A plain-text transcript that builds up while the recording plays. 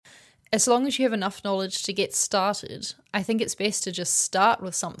as long as you have enough knowledge to get started, I think it's best to just start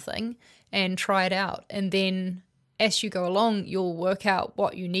with something and try it out. And then as you go along, you'll work out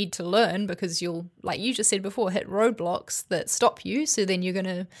what you need to learn, because you'll, like you just said before, hit roadblocks that stop you. So then you're going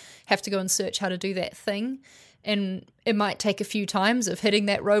to have to go and search how to do that thing. And it might take a few times of hitting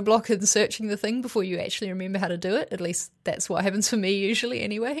that roadblock and searching the thing before you actually remember how to do it. At least that's what happens for me usually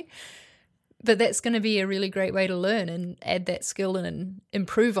anyway. But that's going to be a really great way to learn and add that skill and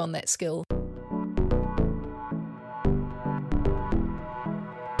improve on that skill.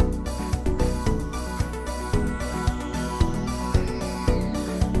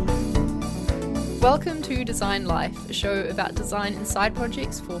 Welcome to Design Life, a show about design and side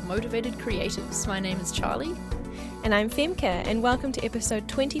projects for motivated creatives. My name is Charlie. And I'm Femke, and welcome to episode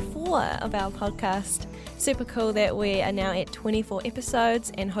 24 of our podcast. Super cool that we are now at 24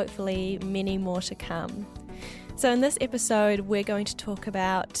 episodes and hopefully many more to come. So in this episode, we're going to talk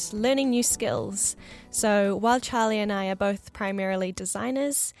about learning new skills. So while Charlie and I are both primarily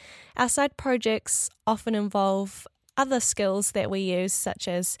designers, our side projects often involve other skills that we use, such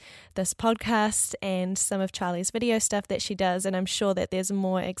as this podcast and some of Charlie's video stuff that she does, and I'm sure that there's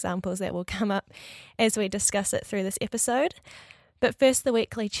more examples that will come up as we discuss it through this episode. But first, the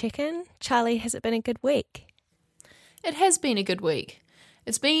weekly check-in. Charlie, has it been a good week? It has been a good week.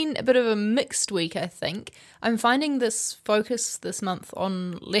 It's been a bit of a mixed week, I think. I'm finding this focus this month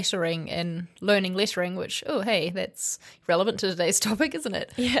on lettering and learning lettering, which, oh, hey, that's relevant to today's topic, isn't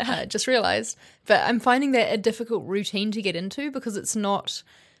it? Yeah. Just realised. But I'm finding that a difficult routine to get into because it's not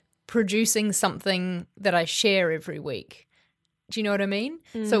producing something that I share every week. Do you know what I mean?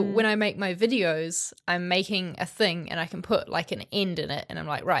 So when I make my videos, I'm making a thing and I can put like an end in it and I'm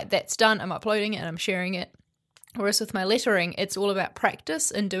like, right, that's done. I'm uploading it and I'm sharing it. Whereas with my lettering, it's all about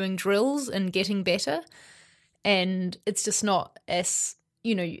practice and doing drills and getting better. And it's just not as,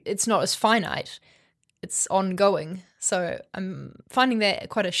 it's not as finite. It's ongoing. So I'm finding that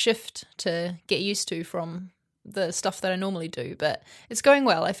quite a shift to get used to from the stuff that I normally do. But it's going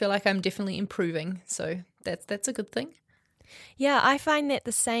well. I feel like I'm definitely improving. So that's a good thing. Yeah, I find that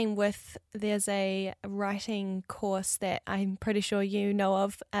the same with, there's a writing course that I'm pretty sure you know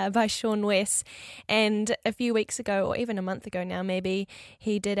of by Sean West, and a few weeks ago, or even a month ago now maybe,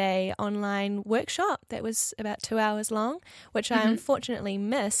 he did a online workshop that was about 2 hours long, which I unfortunately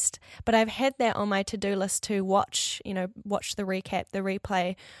missed, but I've had that on my to-do list to watch the recap, the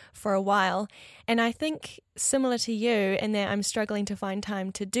replay for a while, and I think similar to you in that I'm struggling to find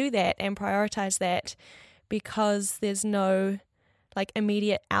time to do that and prioritize that, because there's no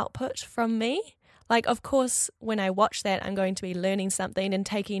immediate output from me. Of course, when I watch that, I'm going to be learning something and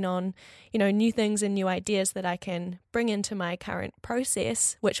taking on, new things and new ideas that I can bring into my current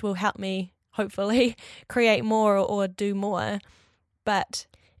process, which will help me hopefully create more or do more. But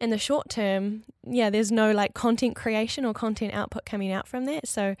in the short term, there's no content creation or content output coming out from that.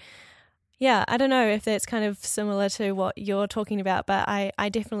 So yeah, I don't know if that's kind of similar to what you're talking about, but I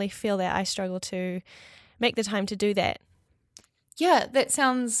definitely feel that I struggle to make the time to do that. Yeah, that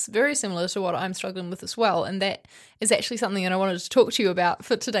sounds very similar to what I'm struggling with as well. And that is actually something that I wanted to talk to you about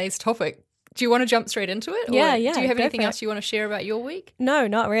for today's topic. Do you want to jump straight into it? Yeah. Do you have anything else you want to share about your week? No,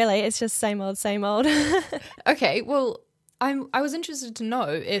 not really. It's just same old, same old. Okay, well, I was interested to know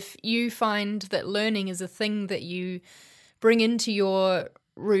if you find that learning is a thing that you bring into your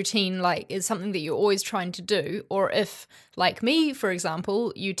routine, is something that you're always trying to do, or if, like me, for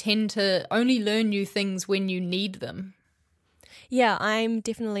example, you tend to only learn new things when you need them. Yeah, I'm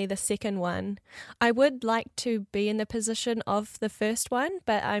definitely the second one. I would like to be in the position of the first one,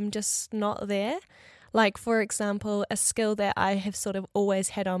 but I'm just not there. For example, a skill that I have sort of always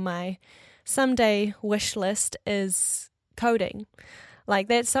had on my someday wish list is coding.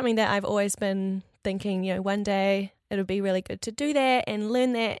 That's something that I've always been thinking, one day it'll be really good to do that and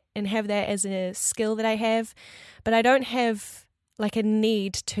learn that and have that as a skill that I have. But I don't have a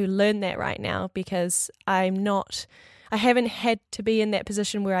need to learn that right now, because I haven't had to be in that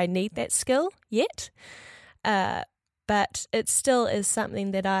position where I need that skill yet. But it still is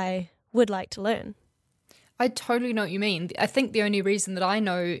something that I would like to learn. I totally know what you mean. I think the only reason that I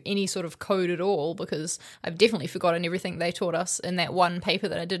know any sort of code at all, because I've definitely forgotten everything they taught us in that one paper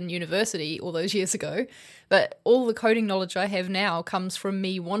that I did in university all those years ago, but all the coding knowledge I have now comes from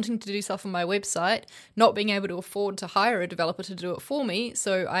me wanting to do stuff on my website, not being able to afford to hire a developer to do it for me,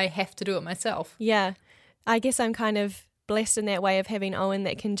 so I have to do it myself. Yeah, I guess I'm kind of blessed in that way of having Owen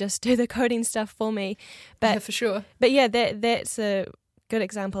that can just do the coding stuff for me. But yeah, for sure. But yeah, that's a good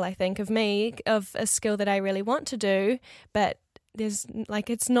example, I think, of me, of a skill that I really want to do, but there's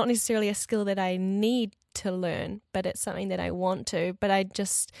it's not necessarily a skill that I need to learn, but it's something that I want to, but I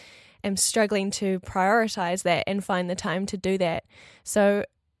just am struggling to prioritize that and find the time to do that. So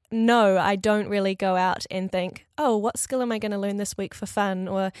no, I don't really go out and think, oh, what skill am I going to learn this week for fun?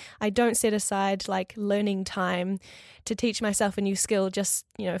 Or I don't set aside like learning time to teach myself a new skill just,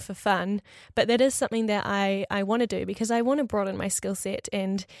 for fun. But that is something that I want to do because I want to broaden my skill set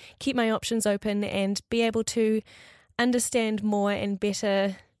and keep my options open and be able to understand more and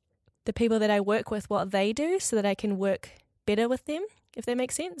better the people that I work with, what they do, so that I can work better with them, if that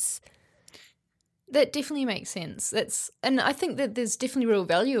makes sense. That definitely makes sense. And I think that there's definitely real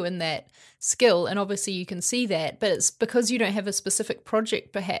value in that skill, and obviously you can see that, but it's because you don't have a specific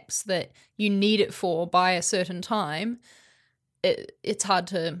project perhaps that you need it for by a certain time, it's hard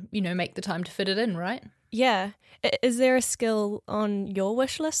to, make the time to fit it in, right? Yeah. Is there a skill on your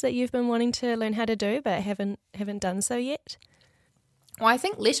wish list that you've been wanting to learn how to do but haven't done so yet? Well, I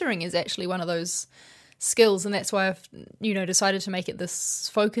think lettering is actually one of those skills, and that's why I've, decided to make it this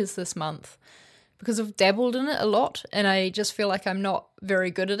focus this month. Because I've dabbled in it a lot and I just feel like I'm not very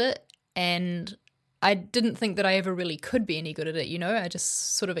good at it, and I didn't think that I ever really could be any good at it, I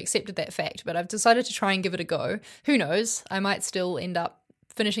just sort of accepted that fact, but I've decided to try and give it a go. Who knows, I might still end up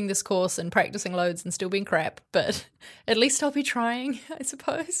finishing this course and practicing loads and still being crap, but at least I'll be trying, I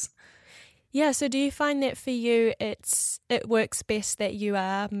suppose. Yeah, so do you find that for you it works best that you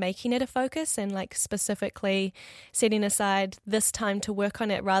are making it a focus and like specifically setting aside this time to work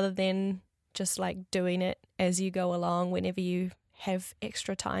on it rather than just like doing it as you go along whenever you have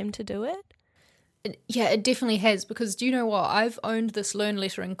extra time to do it? Yeah, it definitely has, because do you know what? I've owned this Learn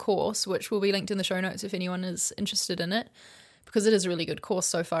Lettering course, which will be linked in the show notes if anyone is interested in it, because it is a really good course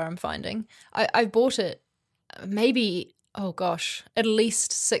so far, I'm finding. I bought it maybe, at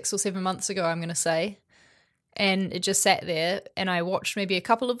least 6 or 7 months ago, I'm going to say, and it just sat there and I watched maybe a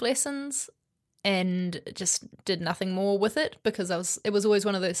couple of lessons and just did nothing more with it because it was always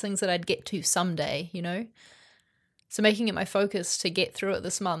one of those things that I'd get to someday, So making it my focus to get through it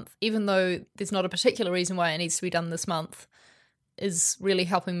this month, even though there's not a particular reason why it needs to be done this month, is really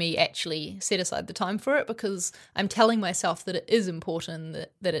helping me actually set aside the time for it, because I'm telling myself that it is important,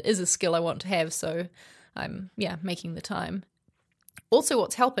 that it is a skill I want to have, so I'm, making the time. Also,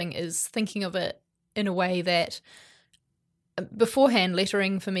 what's helping is thinking of it in a way that beforehand,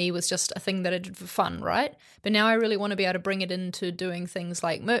 lettering for me was just a thing that I did for fun, right? But now I really want to be able to bring it into doing things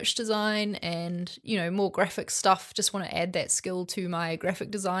like merch design and, more graphic stuff. Just want to add that skill to my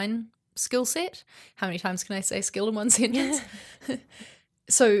graphic design skill set. How many times can I say skill in one sentence?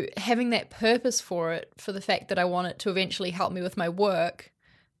 So having that purpose for it, for the fact that I want it to eventually help me with my work,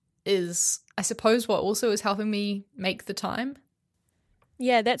 is, I suppose, what also is helping me make the time.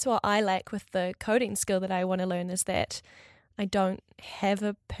 Yeah, that's what I lack with the coding skill that I want to learn, is that I don't have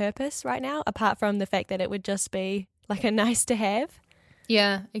a purpose right now, apart from the fact that it would just be like a nice to have.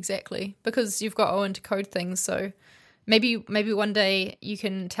 Yeah, exactly. Because you've got Owen to code things, so maybe one day you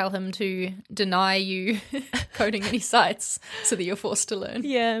can tell him to deny you coding any sites so that you're forced to learn.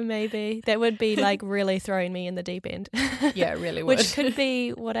 Yeah, maybe. That would be like really throwing me in the deep end. Yeah, it really would. Which could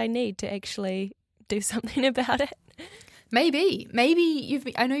be what I need to actually do something about it. Maybe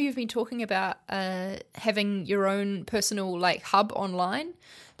I know you've been talking about having your own personal hub online.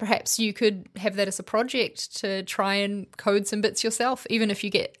 Perhaps you could have that as a project to try and code some bits yourself, even if you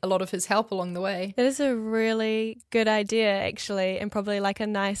get a lot of his help along the way. That is a really good idea, actually, and probably a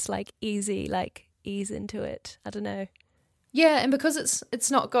nice easy ease into it. I don't know. Yeah, and because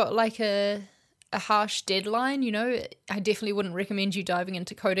it's not got a harsh deadline, I definitely wouldn't recommend you diving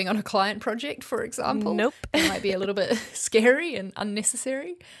into coding on a client project, for example. Nope. It might be a little bit scary and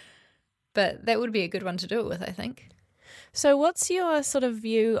unnecessary, but that would be a good one to do it with, I think. So what's your sort of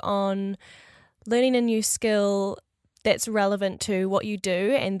view on learning a new skill that's relevant to what you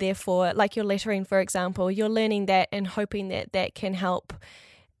do, and therefore, like your lettering, for example, you're learning that and hoping that that can help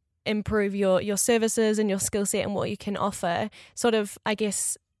improve your services and your skill set and what you can offer? Sort of, I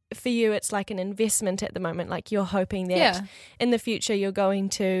guess, for you, it's like an investment at the moment. Like you're hoping that in the future you're going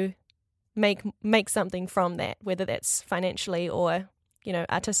to make something from that, whether that's financially or,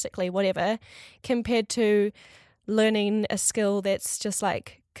 artistically, whatever, compared to learning a skill that's just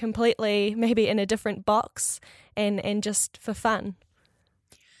completely maybe in a different box and just for fun.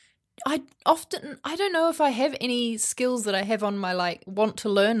 I don't know if I have any skills that I have on my want to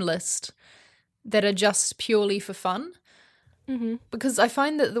learn list that are just purely for fun. Mm-hmm. Because I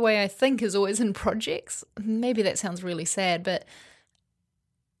find that the way I think is always in projects. Maybe that sounds really sad, but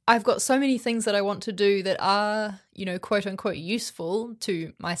I've got so many things that I want to do that are, quote unquote useful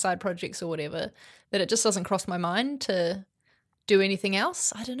to my side projects or whatever, that it just doesn't cross my mind to do anything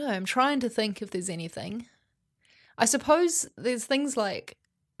else. I don't know. I'm trying to think if there's anything. I suppose there's things like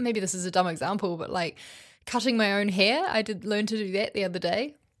maybe this is a dumb example, but like cutting my own hair, I did learn to do that the other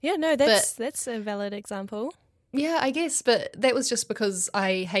day. Yeah, no, that's a valid example. Yeah, I guess, but that was just because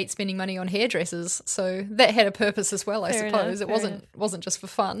I hate spending money on hairdressers, so that had a purpose as well, I suppose. It wasn't just for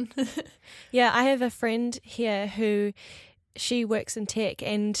fun. Yeah, I have a friend here who she works in tech,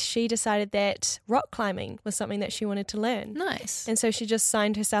 and she decided that rock climbing was something that she wanted to learn. Nice. And so she just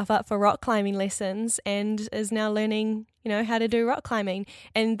signed herself up for rock climbing lessons and is now learning, how to do rock climbing.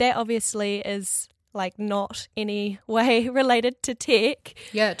 And that obviously is like not any way related to tech.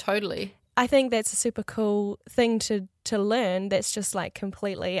 Yeah, totally. I think that's a super cool thing to learn that's just like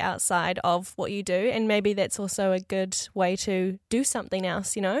completely outside of what you do, and maybe that's also a good way to do something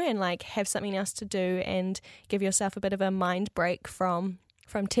else, and like have something else to do and give yourself a bit of a mind break from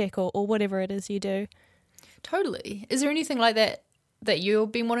tech or whatever it is you do. Totally. Is there anything like that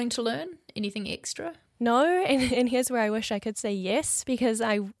you've been wanting to learn? Anything extra? No, and here's where I wish I could say yes, because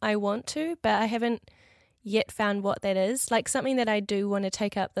I want to, but I haven't yet found what that is. Like something that I do want to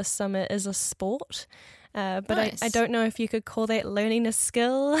take up this summer is a sport, but nice. I don't know if you could call that learning a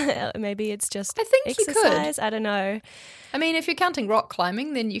skill. Maybe it's just exercise. I don't know. I mean, if you're counting rock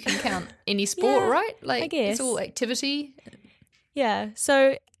climbing, then you can count any sport, right? Like, I guess. It's all activity. Yeah,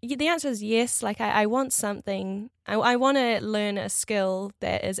 so the answer is yes. Like I want something, I want to learn a skill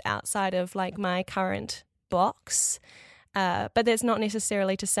that is outside of like my current box. But that's not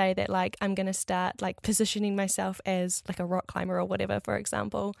necessarily to say that like I'm going to start like positioning myself as like a rock climber or whatever, for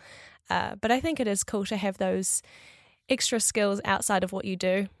example. But I think it is cool to have those extra skills outside of what you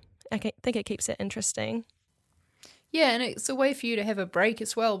do. I think it keeps it interesting. Yeah, and it's a way for you to have a break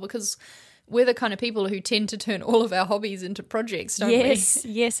as well, because we're the kind of people who tend to turn all of our hobbies into projects, don't we?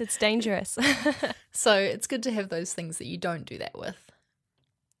 Yes, it's dangerous. So it's good to have those things that you don't do that with.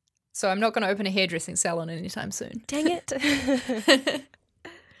 So I'm not going to open a hairdressing salon anytime soon. Dang it.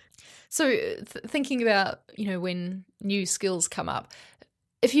 So thinking about, when new skills come up,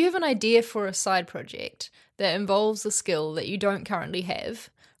 if you have an idea for a side project that involves a skill that you don't currently have,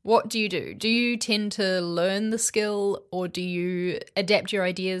 what do you do? Do you tend to learn the skill, or do you adapt your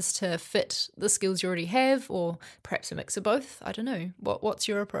ideas to fit the skills you already have, or perhaps a mix of both? I don't know. What's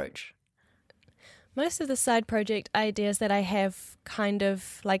your approach? Most of the side project ideas that I have kind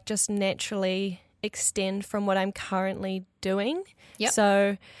of like just naturally extend from what I'm currently doing. Yep.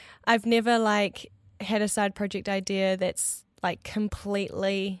 So I've never like had a side project idea that's like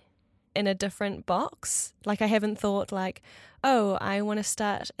completely in a different box. Like I haven't thought like, oh, I want to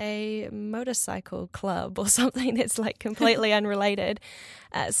start a motorcycle club or something that's like completely unrelated.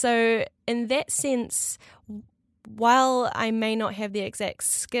 So in that sense, while I may not have the exact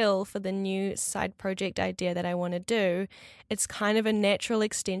skill for the new side project idea that I want to do, it's kind of a natural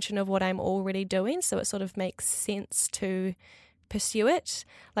extension of what I'm already doing, so it sort of makes sense to pursue it.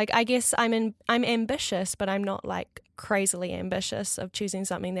 Like I guess I'm ambitious, but I'm not like crazily ambitious of choosing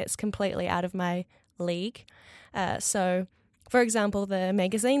something that's completely out of my league. So, for example, the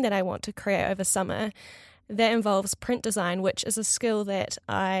magazine that I want to create over summer, that involves print design, which is a skill that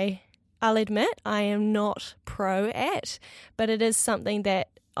I'll admit I am not pro at, but it is something that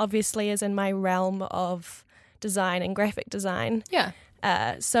obviously is in my realm of design and graphic design. Yeah.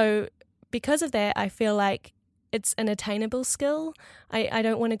 So because of that, I feel like it's an attainable skill. I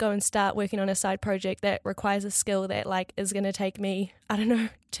don't want to go and start working on a side project that requires a skill that like is going to take me,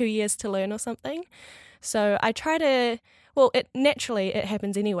 2 years to learn or something. So I try to, it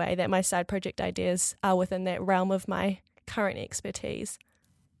happens anyway that my side project ideas are within that realm of my current expertise.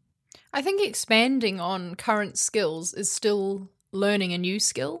 I think expanding on current skills is still learning a new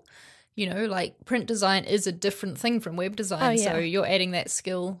skill. Like print design is a different thing from web design. Oh, yeah. So you're adding that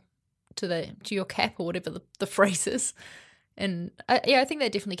skill to your cap or whatever the phrase is. And I think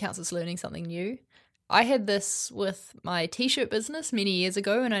that definitely counts as learning something new. I had this with my t-shirt business many years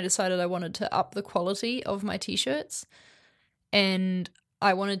ago, and I decided I wanted to up the quality of my t-shirts. And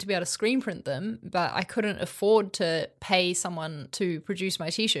I wanted to be able to screen print them, but I couldn't afford to pay someone to produce my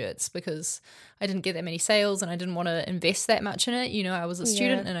t-shirts because I didn't get that many sales and I didn't want to invest that much in it. I was a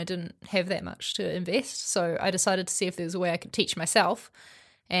student and I didn't have that much to invest. So I decided to see if there was a way I could teach myself,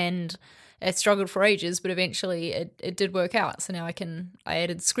 and I struggled for ages, but eventually it did work out. So now I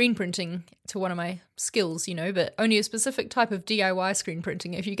added screen printing to one of my skills, but only a specific type of DIY screen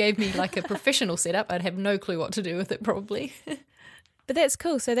printing. If you gave me like a professional setup, I'd have no clue what to do with it probably. But that's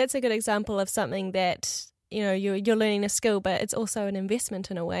cool. So that's a good example of something that, you're learning a skill, but it's also an investment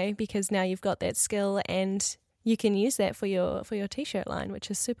in a way, because now you've got that skill and you can use that for your t-shirt line,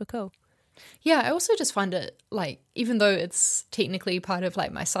 which is super cool. Yeah, I also just find it like, even though it's technically part of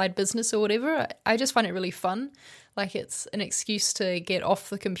like my side business or whatever, I just find it really fun. Like it's an excuse to get off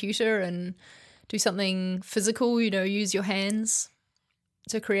the computer and do something physical, use your hands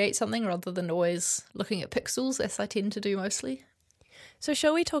to create something rather than always looking at pixels, as I tend to do mostly. So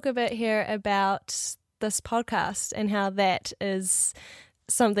shall we talk a bit here about this podcast and how that is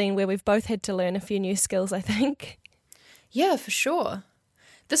something where we've both had to learn a few new skills, I think? Yeah, for sure.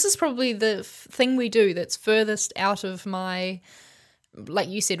 This is probably the thing we do that's furthest out of my, like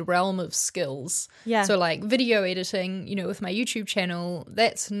you said, realm of skills. Yeah. So like video editing, with my YouTube channel,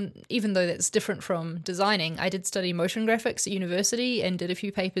 even though that's different from designing, I did study motion graphics at university and did a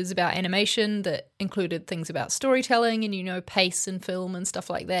few papers about animation that included things about storytelling and, pace and film and stuff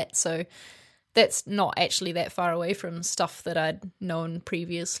like that. So that's not actually that far away from stuff that I'd known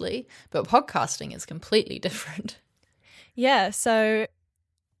previously. But podcasting is completely different. Yeah, so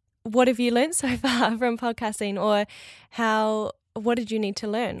what have you learned so far from podcasting, or what did you need to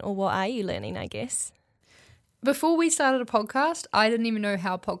learn, or what are you learning, I guess? Before we started a podcast, I didn't even know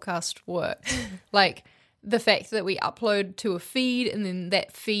how podcasts work. Like the fact that we upload to a feed and then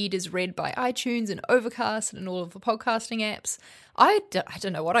that feed is read by iTunes and Overcast and all of the podcasting apps. I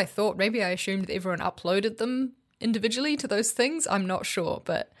don't know what I thought. Maybe I assumed that everyone uploaded them individually to those things. I'm not sure,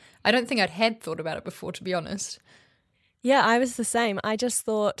 but I don't think I'd had thought about it before, to be honest. Yeah, I was the same. I just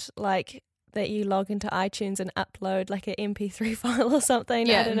thought like that you log into iTunes and upload like an MP3 file or something.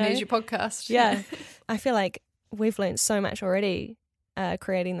 Yeah, I don't know. And there's your podcast. Yeah. I feel like we've learned so much already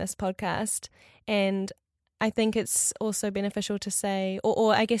creating this podcast, and I think it's also beneficial to say,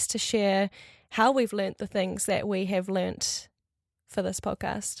 or I guess to share how we've learnt the things that we have learnt for this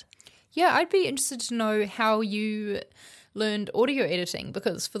podcast. Yeah, I'd be interested to know how you learned audio editing,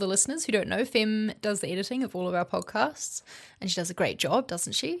 because for the listeners who don't know, Fem does the editing of all of our podcasts and she does a great job,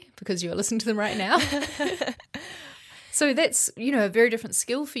 doesn't she? Because you're listening to them right now. So that's, a very different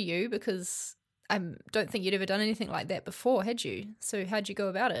skill for you, because I don't think you'd ever done anything like that before, had you? So how'd you go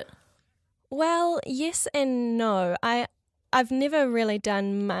about it? Well, yes and no. I've never really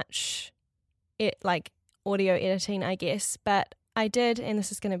done much like audio editing, I guess, but I did, and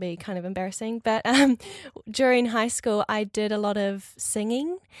this is going to be kind of embarrassing, but during high school I did a lot of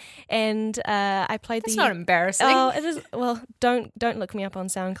singing, and I played That's not embarrassing. Oh, it is. Well, don't look me up on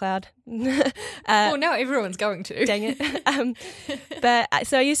SoundCloud. Well, now everyone's going to. Dang it. But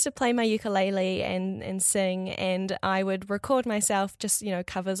so I used to play my ukulele and sing, and I would record myself just,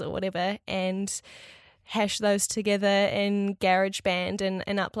 covers or whatever, and hash those together in GarageBand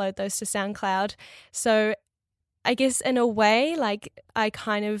and upload those to SoundCloud. So I guess in a way, like I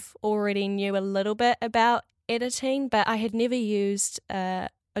kind of already knew a little bit about editing, but I had never used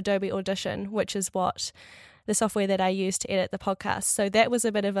Adobe Audition, which is what the software that I use to edit the podcast. So that was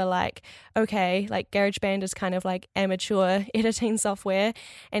a bit of a like, okay, like GarageBand is kind of like amateur editing software,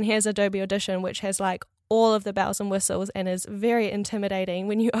 and here's Adobe Audition, which has like all of the bells and whistles and is very intimidating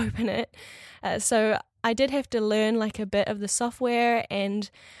when you open it. So I did have to learn like a bit of the software, and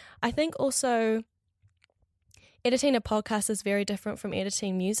I think also editing a podcast is very different from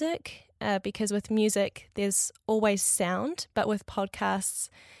editing music, because with music there's always sound, but with podcasts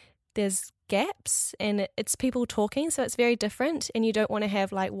there's gaps and it's people talking, so it's very different, and you don't want to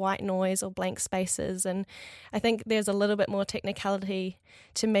have like white noise or blank spaces, and I think there's a little bit more technicality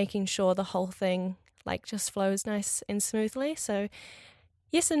to making sure the whole thing like just flows nice and smoothly. So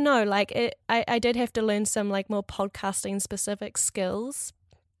yes and no, like I did have to learn some like more podcasting specific skills.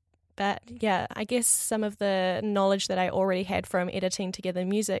 But yeah, I guess some of the knowledge that I already had from editing together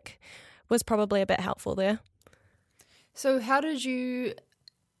music was probably a bit helpful there. So how did you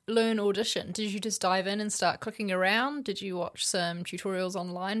learn Audition? Did you just dive in and start clicking around? Did you watch some tutorials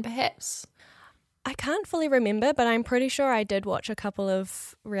online perhaps? I can't fully remember, but I'm pretty sure I did watch a couple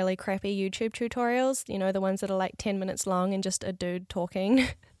of really crappy YouTube tutorials, the ones that are like 10 minutes long and just a dude talking.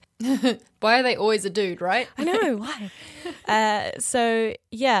 Why are they always a dude, right? I know, why? So,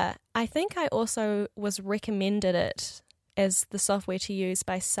 yeah, I think I also was recommended it as the software to use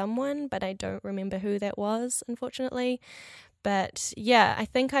by someone, but I don't remember who that was, unfortunately. But, yeah, I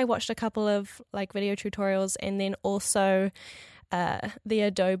think I watched a couple of like video tutorials, and then also the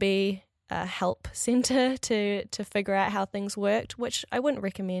Adobe help center to figure out how things worked, which I wouldn't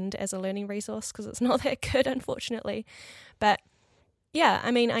recommend as a learning resource because it's not that good, unfortunately. But yeah,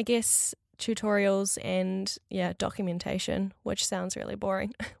 I mean, I guess tutorials and documentation, which sounds really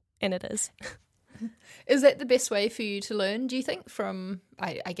boring, and it is. Is that the best way for you to learn, do you think, from,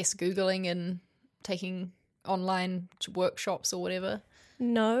 I guess, Googling and taking online workshops or whatever?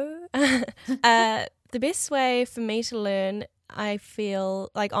 No. The best way for me to learn, I feel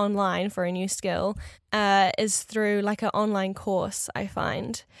like online for a new skill, is through like an online course, I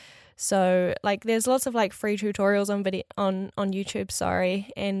find. So like there's lots of like free tutorials on video on YouTube,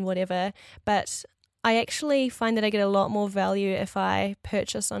 and whatever, but I actually find that I get a lot more value if I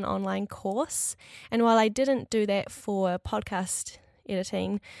purchase an online course. And while I didn't do that for podcast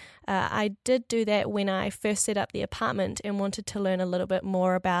editing, I did do that when I first set up the apartment and wanted to learn a little bit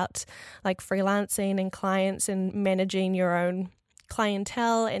more about like freelancing and clients and managing your own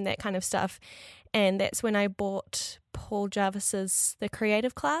clientele and that kind of stuff. And that's when I bought Paul Jarvis's The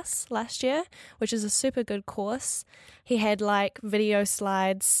Creative Class last year, which is a super good course. He had like video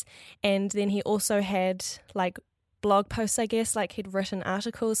slides, and then he also had like blog posts, I guess, like he'd written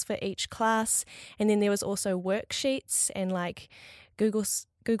articles for each class. And then there was also worksheets and like Google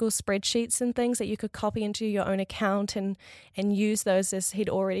spreadsheets and things that you could copy into your own account and use those as he'd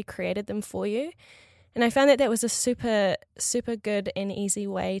already created them for you. And I found that was a super, super good and easy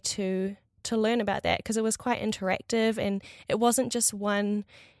way to learn about that, because it was quite interactive and it wasn't just one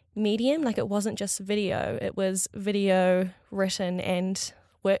medium, like it wasn't just video, it was video, written and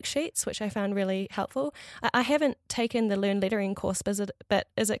worksheets, which I found really helpful. I haven't taken the Learn Lettering course, but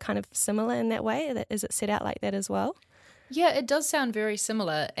is it kind of similar in that way? Is it set out like that as well? Yeah, it does sound very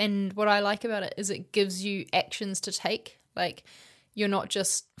similar. And what I like about it is it gives you actions to take. Like you're not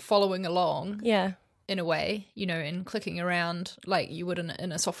just following along. Yeah. In a way, and clicking around like you would in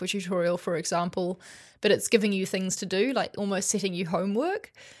a software tutorial, for example, but it's giving you things to do, like almost setting you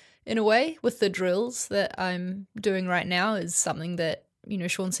homework in a way. With the drills that I'm doing right now is something that,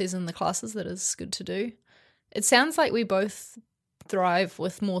 Sean says in the classes that is good to do. It sounds like we both thrive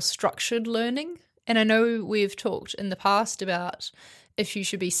with more structured learning. And I know we've talked in the past about if you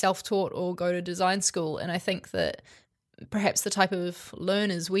should be self-taught or go to design school. And I think that perhaps the type of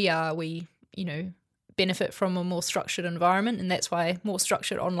learners we are, benefit from a more structured environment, and that's why more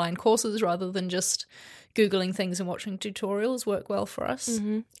structured online courses rather than just Googling things and watching tutorials work well for us.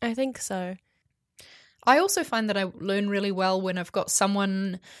 Mm-hmm. I think so. I also find that I learn really well when I've got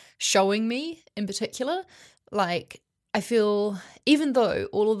someone showing me in particular. Like I feel, even though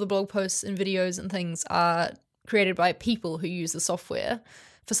all of the blog posts and videos and things are created by people who use the software,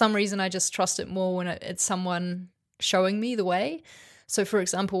 for some reason I just trust it more when it's someone showing me the way. So, for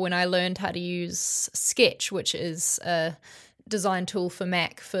example, when I learned how to use Sketch, which is a design tool for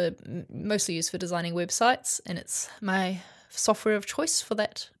Mac, mostly used for designing websites, and it's my software of choice for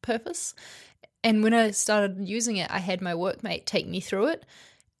that purpose. And when I started using it, I had my workmate take me through it.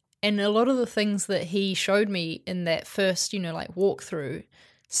 And a lot of the things that he showed me in that first, like walkthrough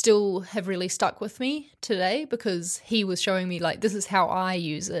still have really stuck with me today, because he was showing me like, this is how I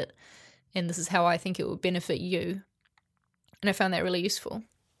use it and this is how I think it would benefit you. And I found that really useful.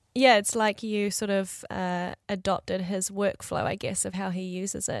 Yeah, it's like you sort of adopted his workflow, I guess, of how he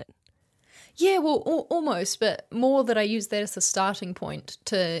uses it. Yeah, well, almost, but more that I use that as a starting point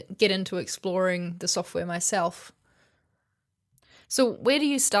to get into exploring the software myself. So where do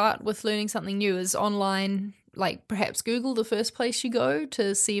you start with learning something new? Is online, like perhaps Google, the first place you go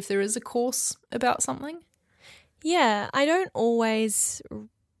to see if there is a course about something? Yeah, I don't always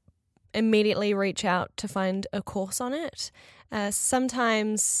immediately reach out to find a course on it.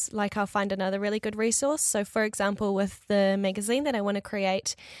 Sometimes like I'll find another really good resource. So for example, with the magazine that I want to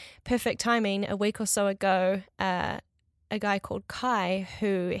create, perfect timing, a week or so ago, a guy called Kai,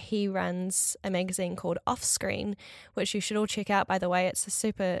 he runs a magazine called Offscreen, which you should all check out, by the way. It's a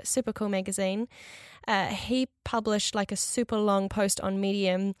super, super cool magazine. He published like a super long post on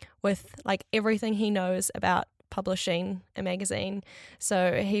Medium with like everything he knows about publishing a magazine.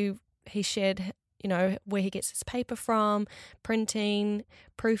 So he shared, where he gets his paper from, printing,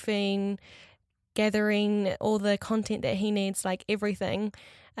 proofing, gathering all the content that he needs, like everything.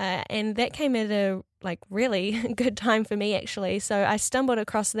 And that came at a really good time for me, actually. So I stumbled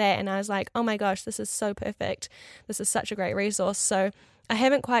across that and I was like, oh my gosh, this is so perfect. This is such a great resource. So I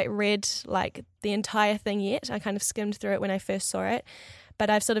haven't quite read the entire thing yet. I kind of skimmed through it when I first saw it, but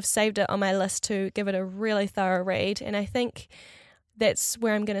I've sort of saved it on my list to give it a really thorough read. And I think that's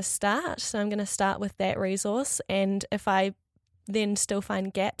where I'm going to start. So I'm going to start with that resource. And if I then still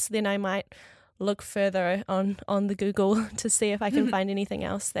find gaps, then I might look further on the Google to see if I can find anything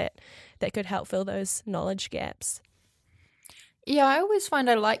else that could help fill those knowledge gaps. Yeah, I always find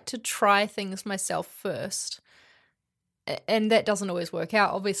I like to try things myself first. And that doesn't always work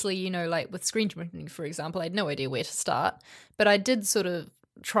out. Obviously, with screen printing, for example, I had no idea where to start. But I did sort of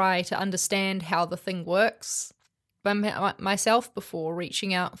try to understand how the thing works by myself before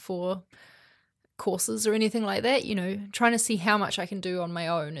reaching out for courses or anything like that. Trying to see how much I can do on my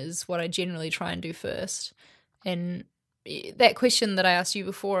own is what I generally try and do first. And that question that I asked you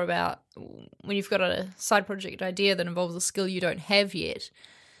before about when you've got a side project idea that involves a skill you don't have yet,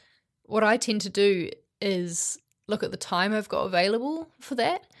 what I tend to do is look at the time I've got available for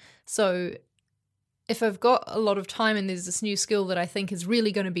that. So if I've got a lot of time and there's this new skill that I think is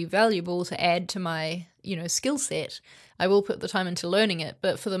really going to be valuable to add to my, skill set, I will put the time into learning it.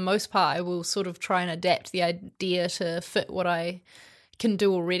 But for the most part, I will sort of try and adapt the idea to fit what I can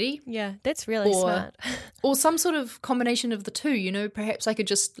do already. Yeah, that's really smart. Or some sort of combination of the two, perhaps I could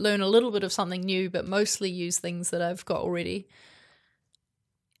just learn a little bit of something new, but mostly use things that I've got already.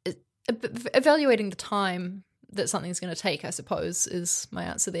 Evaluating the time that something's going to take, I suppose, is my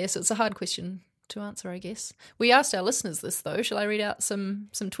answer there. So it's a hard question to answer, I guess. We asked our listeners this, though. Shall I read out some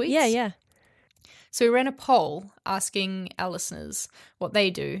tweets? Yeah. So we ran a poll asking our listeners what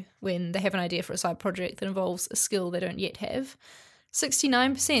they do when they have an idea for a side project that involves a skill they don't yet have.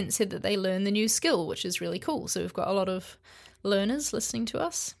 69% said that they learn the new skill, which is really cool. So we've got a lot of learners listening to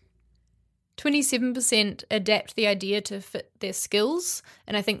us. 27% adapt the idea to fit their skills,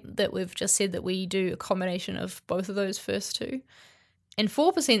 and I think that we've just said that we do a combination of both of those first two. And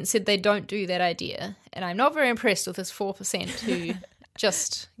 4% said they don't do that idea, and I'm not very impressed with this 4% who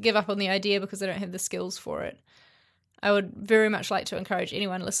just give up on the idea because they don't have the skills for it. I would very much like to encourage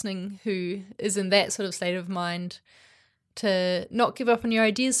anyone listening who is in that sort of state of mind to not give up on your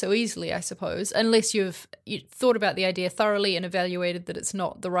ideas so easily, I suppose, unless you thought about the idea thoroughly and evaluated that it's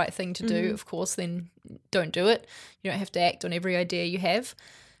not the right thing to do. Of course, then don't do it. You don't have to act on every idea you have.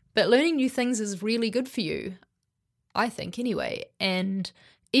 But learning new things is really good for you, I think, anyway. And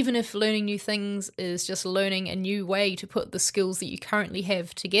even if learning new things is just learning a new way to put the skills that you currently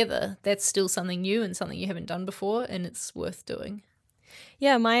have together, that's still something new and something you haven't done before, and it's worth doing.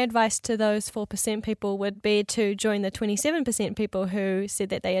 Yeah, my advice to those 4% people would be to join the 27% people who said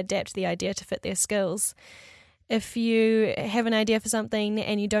that they adapt the idea to fit their skills. If you have an idea for something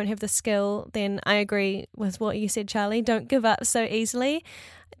and you don't have the skill, then I agree with what you said, Charlie. Don't give up so easily.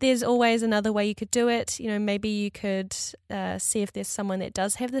 There's always another way you could do it. Maybe you could see if there's someone that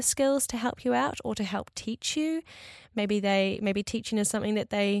does have the skills to help you out or to help teach you. Maybe teaching is something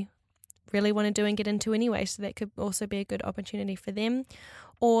that they really want to do and get into anyway, so that could also be a good opportunity for them.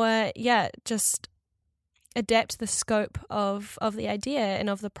 Or just adapt the scope of the idea and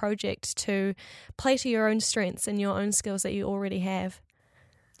of the project to play to your own strengths and your own skills that you already have.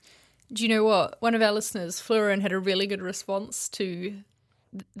 Do you know what? One of our listeners, Florin, had a really good response to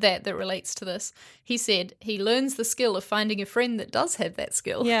that relates to this. He said he learns the skill of finding a friend that does have that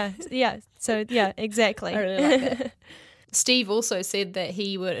skill. Yeah. So, exactly. I really like that. Steve also said that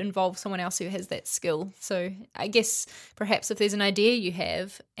he would involve someone else who has that skill. So I guess perhaps if there's an idea you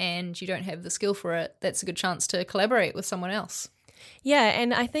have and you don't have the skill for it, that's a good chance to collaborate with someone else. Yeah,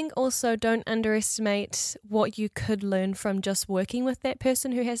 and I think also don't underestimate what you could learn from just working with that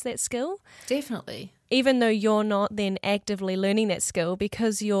person who has that skill. Definitely. Even though you're not then actively learning that skill,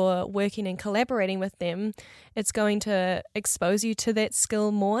 because you're working and collaborating with them, it's going to expose you to that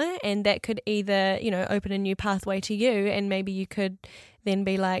skill more, and that could either, open a new pathway to you, and maybe you could then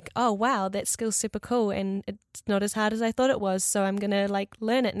be like, oh wow, that skill's super cool and it's not as hard as I thought it was, so I'm going to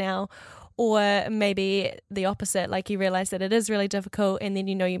learn it now. Or maybe the opposite, you realize that it is really difficult and then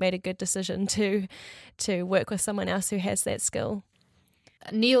you made a good decision to work with someone else who has that skill.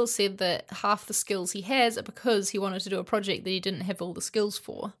 Neil said that half the skills he has are because he wanted to do a project that he didn't have all the skills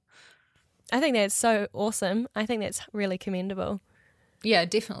for. I think that's so awesome. I think that's really commendable. Yeah,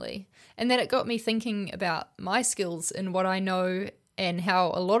 definitely. And then it got me thinking about my skills and what I know and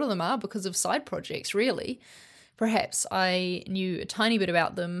how a lot of them are because of side projects, really. Perhaps I knew a tiny bit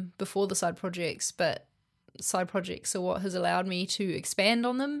about them before the side projects, but side projects are what has allowed me to expand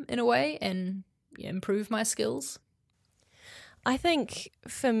on them in a way and improve my skills. I think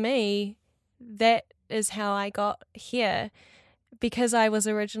for me, that is how I got here. Because I was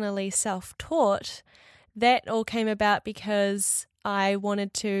originally self-taught, that all came about because I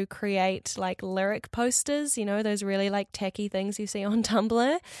wanted to create lyric posters, those really tacky things you see on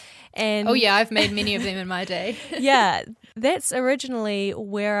Tumblr. And oh yeah, I've made many of them in my day. Yeah, that's originally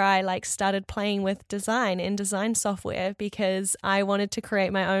where I started playing with design and design software, because I wanted to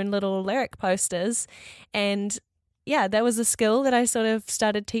create my own little lyric posters. And yeah, that was a skill that I sort of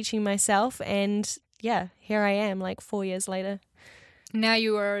started teaching myself, and yeah, here I am 4 years later. Now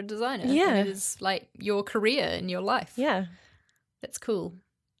you are a designer. Yeah. And it is your career in your life. Yeah. That's cool.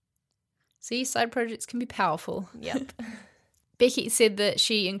 See, side projects can be powerful. Yep. Becky said that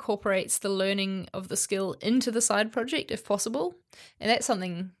she incorporates the learning of the skill into the side project if possible. And that's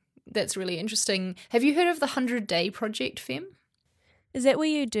something that's really interesting. Have you heard of the 100-Day Project, Fem? Is that where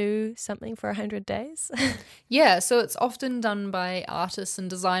you do something for 100 days? Yeah, so it's often done by artists and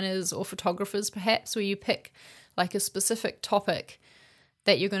designers or photographers perhaps, where you pick a specific topic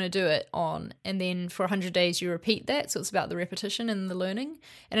that you're going to do it on, and then for 100 days you repeat that. So it's about the repetition and the learning.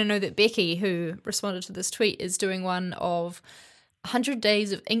 And I know that Becky, who responded to this tweet, is doing one of 100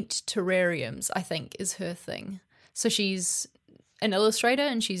 days of inked terrariums, I think is her thing. So she's an illustrator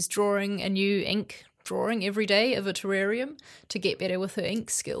and she's drawing a new ink drawing every day of a terrarium to get better with her ink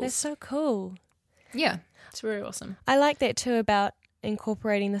skills. That's so cool. Yeah, it's very awesome. I like that too about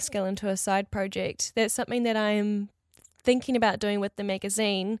incorporating the skill into a side project. That's something that I'm thinking about doing with the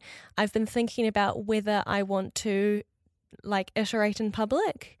magazine. I've been thinking about whether I want to like iterate in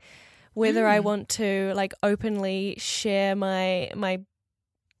public, whether I want to like openly share my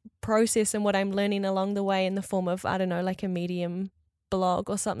process and what I'm learning along the way in the form of, I don't know, like a Medium blog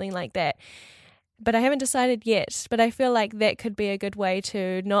or something like that. But I haven't decided yet. But I feel like that could be a good way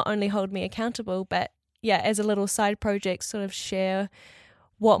to not only hold me accountable, but yeah, as a little side project, sort of share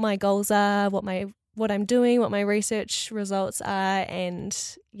what my goals are, what I'm doing, what my research results are, and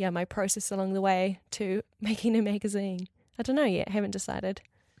yeah, my process along the way to making a magazine. I don't know yet, haven't decided.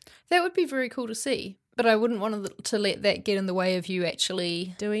 That would be very cool to see, but I wouldn't want to let that get in the way of you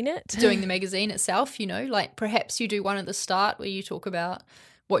actually doing the magazine itself, you know, like perhaps you do one at the start where you talk about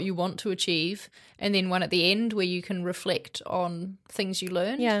what you want to achieve, and then one at the end where you can reflect on things you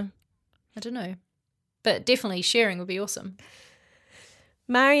learned. Yeah. I don't know. But definitely sharing would be awesome.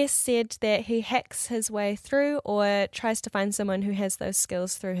 Marius said that he hacks his way through or tries to find someone who has those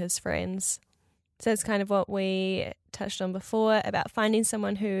skills through his friends. So that's kind of what we touched on before about finding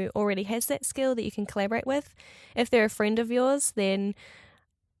someone who already has that skill that you can collaborate with. If they're a friend of yours, then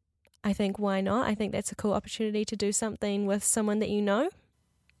I think why not? I think that's a cool opportunity to do something with someone that you know.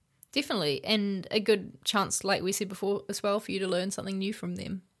 Definitely, and a good chance, like we said before as well, for you to learn something new from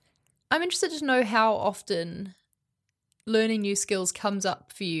them. I'm interested to know how often learning new skills comes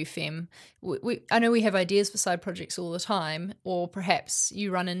up for you, Fem. I know we have ideas for side projects all the time, or perhaps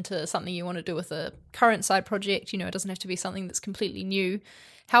you run into something you want to do with a current side project. You know, it doesn't have to be something that's completely new.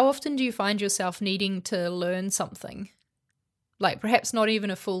 How often do you find yourself needing to learn something? Like perhaps not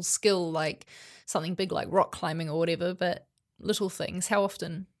even a full skill, like something big like rock climbing or whatever, but little things. How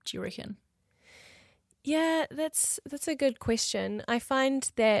often do you reckon? Yeah, that's a good question. I find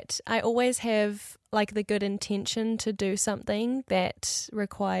that I always have like the good intention to do something that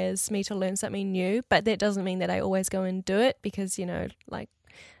requires me to learn something new, but that doesn't mean that I always go and do it because, you know, like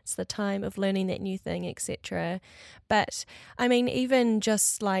it's the time of learning that new thing, etc. But I mean, even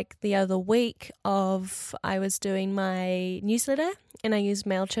just like the other week I was doing my newsletter and I used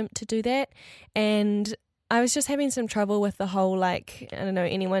MailChimp to do that, and I was just having some trouble with the whole, like, I don't know,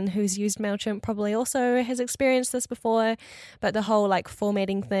 anyone who's used MailChimp probably also has experienced this before, but the whole, like,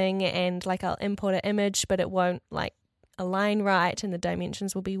 formatting thing and, like, I'll import an image, but it won't, like, align right and the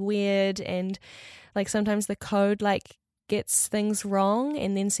dimensions will be weird and, like, sometimes the code, like, gets things wrong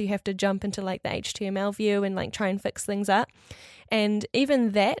and then so you have to jump into, like, the HTML view and, like, try and fix things up. And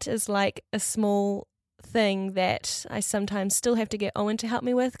even that is, like, a small thing that I sometimes still have to get Owen to help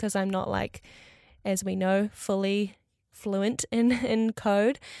me with because I'm not, like, as we know, fully fluent in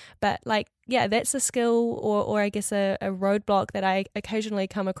code. But like, yeah, that's a skill or I guess a roadblock that I occasionally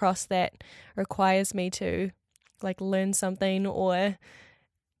come across that requires me to like learn something or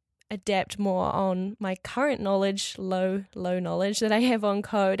adapt more on my current knowledge, low knowledge that I have on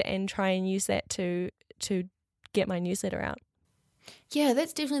code and try and use that to get my newsletter out. Yeah,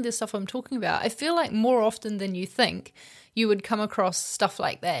 that's definitely the stuff I'm talking about. I feel like more often than you think, you would come across stuff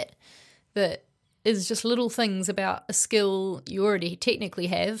like that is just little things about a skill you already technically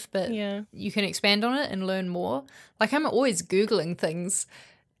have, but you can expand on it and learn more. Like I'm always Googling things.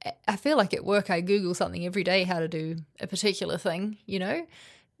 I feel like at work I Google something every day how to do a particular thing, you know,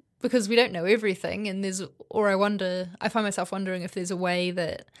 because we don't know everything and I find myself wondering if there's a way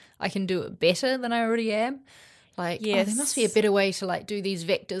that I can do it better than I already am. Like, there must be a better way to like do these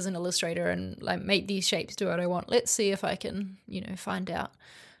vectors in Illustrator and like make these shapes do what I want. Let's see if I can, you know, find out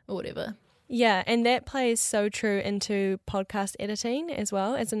or whatever. Yeah, and that plays so true into podcast editing as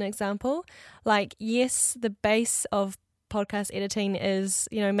well, as an example. Like, yes, the base of podcast editing is,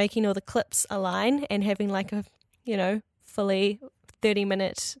 you know, making all the clips align and having like a, you know, fully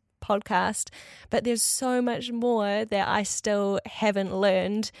 30-minute podcast. But there's so much more that I still haven't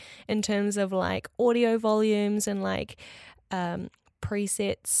learned in terms of like audio volumes and like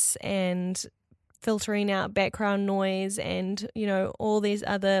presets and filtering out background noise and, you know, all these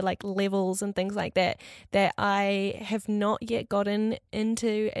other like levels and things like that I have not yet gotten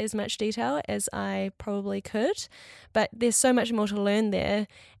into as much detail as I probably could. But there's so much more to learn there,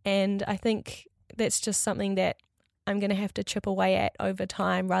 and I think that's just something that I'm going to have to chip away at over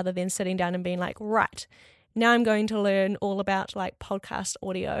time rather than sitting down and being like, right, now I'm going to learn all about like podcast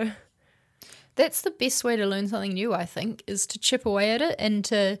audio. That's the best way to learn something new, I think, is to chip away at it and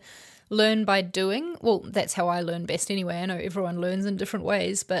to learn by doing. Well, that's how I learn best anyway. I know everyone learns in different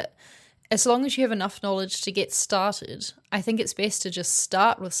ways, but as long as you have enough knowledge to get started, I think it's best to just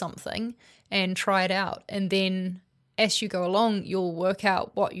start with something and try it out. And then as you go along, you'll work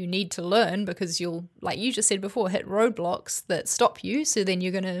out what you need to learn, because you'll, like you just said before, hit roadblocks that stop you. So then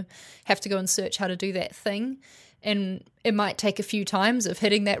you're going to have to go and search how to do that thing. And it might take a few times of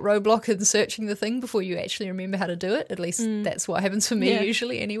hitting that roadblock and searching the thing before you actually remember how to do it. At least that's what happens for me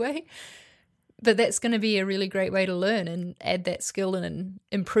usually anyway. But that's going to be a really great way to learn and add that skill and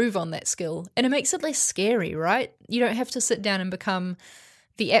improve on that skill. And it makes it less scary, right? You don't have to sit down and become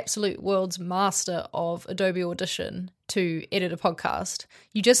the absolute world's master of Adobe Audition to edit a podcast.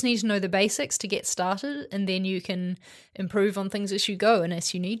 You just need to know the basics to get started, and then you can improve on things as you go and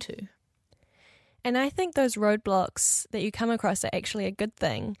as you need to. And I think those roadblocks that you come across are actually a good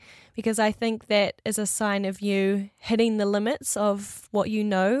thing, because I think that is a sign of you hitting the limits of what you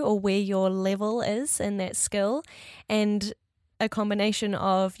know or where your level is in that skill, and a combination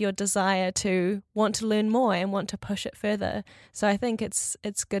of your desire to want to learn more and want to push it further. So I think it's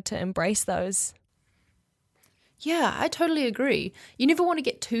good to embrace those. Yeah, I totally agree. You never want to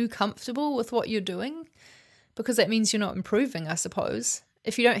get too comfortable with what you're doing, because that means you're not improving, I suppose.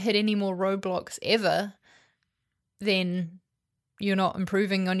 If you don't hit any more roadblocks ever, then you're not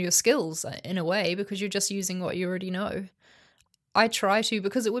improving on your skills in a way, because you're just using what you already know. I try to,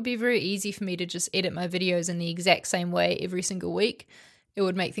 because it would be very easy for me to just edit my videos in the exact same way every single week. It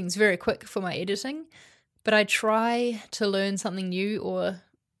would make things very quick for my editing. But I try to learn something new, or,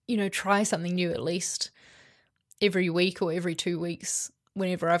 try something new at least every week or every 2 weeks,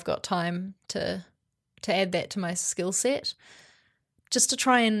 whenever I've got time to add that to my skill set. Just to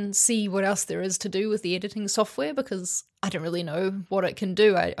try and see what else there is to do with the editing software, because I don't really know what it can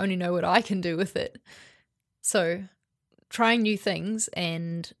do. I only know what I can do with it. So trying new things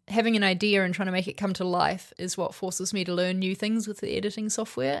and having an idea and trying to make it come to life is what forces me to learn new things with the editing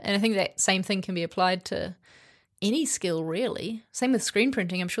software. And I think that same thing can be applied to any skill, really. Same with screen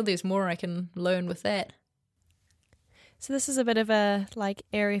printing. I'm sure there's more I can learn with that. So this is a bit of a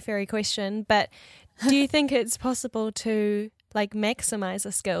airy-fairy question, but do you think it's possible to maximize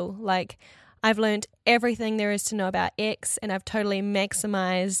a skill? I've learned everything there is to know about X, and I've totally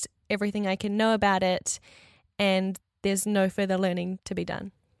maximized everything I can know about it, and there's no further learning to be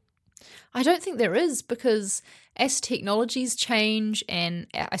done. I don't think there is, because as technologies change, and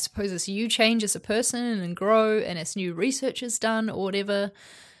I suppose as you change as a person and grow, and as new research is done or whatever,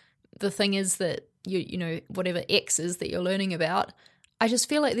 the thing is that whatever X is that you're learning about, I just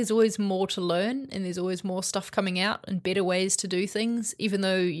feel like there's always more to learn, and there's always more stuff coming out and better ways to do things. Even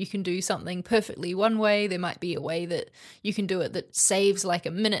though you can do something perfectly one way, there might be a way that you can do it that saves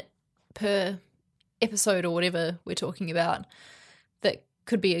a minute per episode or whatever we're talking about that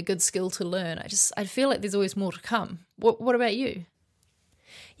could be a good skill to learn. I feel like there's always more to come. What about you?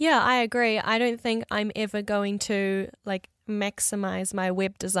 Yeah, I agree. I don't think I'm ever going to maximize my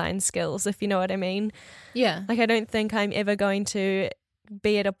web design skills, if you know what I mean. Yeah. I don't think I'm ever going to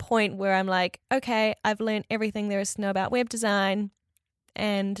be at a point where I'm okay, I've learned everything there is to know about web design,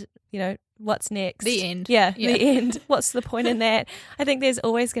 and what's next? The end. Yeah, the end. What's the point in that? I think there's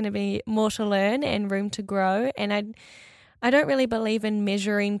always going to be more to learn and room to grow, and I don't really believe in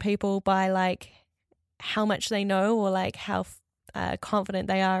measuring people by how much they know or how confident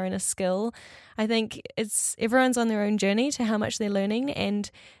they are in a skill. I think everyone's on their own journey to how much they're learning,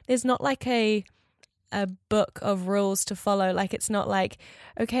 and there's not a book of rules to follow. It's not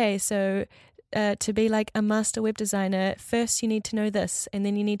okay, so to be a master web designer, first you need to know this, and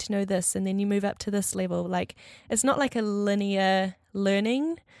then you need to know this, and then you move up to this level. It's not a linear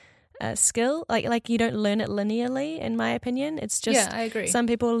learning skill. You don't learn it linearly, in my opinion. It's just, I agree. Some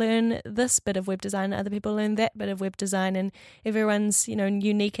people learn this bit of web design, other people learn that bit of web design, and everyone's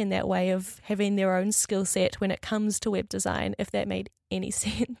unique in that way of having their own skill set when it comes to web design, if that made any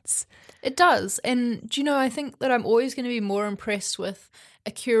sense. It does. And I think that I'm always going to be more impressed with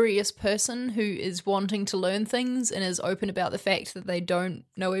a curious person who is wanting to learn things and is open about the fact that they don't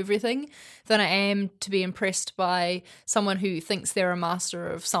know everything than I am to be impressed by someone who thinks they're a master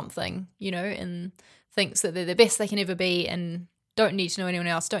of something, and thinks that they're the best they can ever be and don't need to know anyone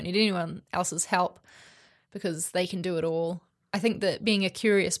else, don't need anyone else's help because they can do it all. I think that being a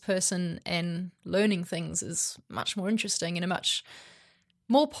curious person and learning things is much more interesting and a much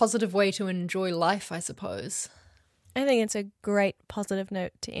more positive way to enjoy life, I suppose. I think it's a great positive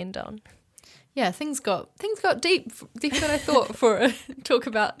note to end on. Yeah, things got deeper than I thought for a talk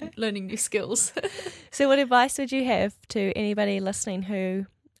about learning new skills. So what advice would you have to anybody listening who,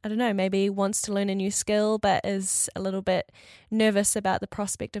 I don't know, maybe wants to learn a new skill but is a little bit nervous about the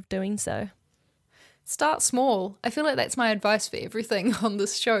prospect of doing so? Start small. I feel like that's my advice for everything on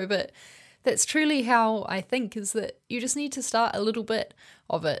this show, but that's truly how I think, is that you just need to start a little bit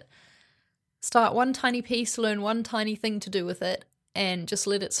of it. Start one tiny piece, learn one tiny thing to do with it, and just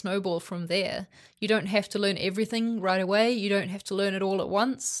let it snowball from there. You don't have to learn everything right away. You don't have to learn it all at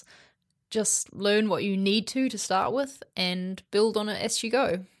once. Just learn what you need to start with and build on it as you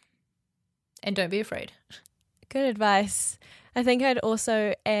go. And don't be afraid. Good advice. I think I'd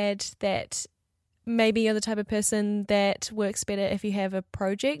also add that maybe you're the type of person that works better if you have a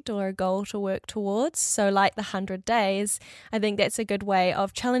project or a goal to work towards. So like the 100 days, I think that's a good way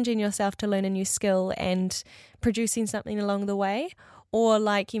of challenging yourself to learn a new skill and producing something along the way. Or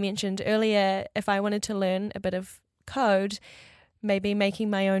like you mentioned earlier, if I wanted to learn a bit of code, maybe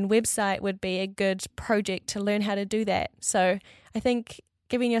making my own website would be a good project to learn how to do that. So I think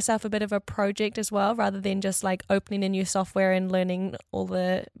giving yourself a bit of a project as well, rather than just like opening a new software and learning all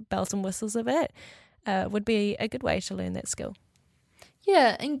the bells and whistles of it, would be a good way to learn that skill.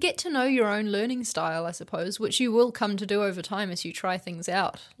 Yeah, and get to know your own learning style, I suppose, which you will come to do over time as you try things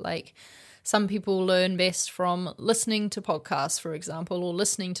out. Like, some people learn best from listening to podcasts, for example, or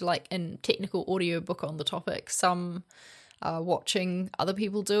listening to like a technical audiobook on the topic. Some watching other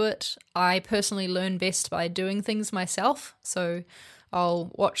people do it. I personally learn best by doing things myself. So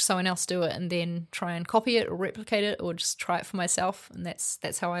I'll watch someone else do it and then try and copy it or replicate it or just try it for myself. And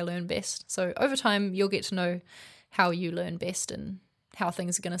that's how I learn best. So over time, you'll get to know how you learn best and how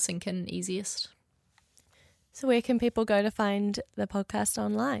things are going to sink in easiest. So where can people go to find the podcast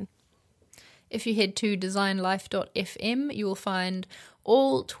online? If you head to designlife.fm, you will find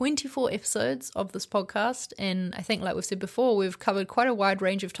all 24 episodes of this podcast. And I think, like we've said before, we've covered quite a wide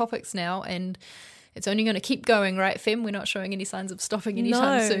range of topics now, and it's only going to keep going, right, Fem? We're not showing any signs of stopping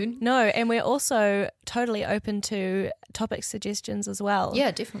anytime soon. No, and we're also totally open to topic suggestions as well.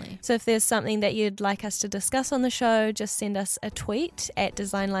 Yeah, definitely. So if there's something that you'd like us to discuss on the show, just send us a tweet at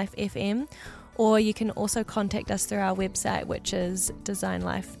designlifefm, or you can also contact us through our website, which is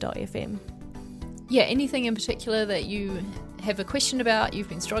designlife.fm. Yeah, anything in particular that you have a question about, you've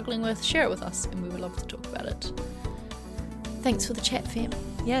been struggling with, share it with us and we would love to talk about it. Thanks for the chat, Fem.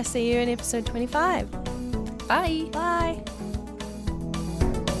 Yeah, see you in episode 25. Bye. Bye.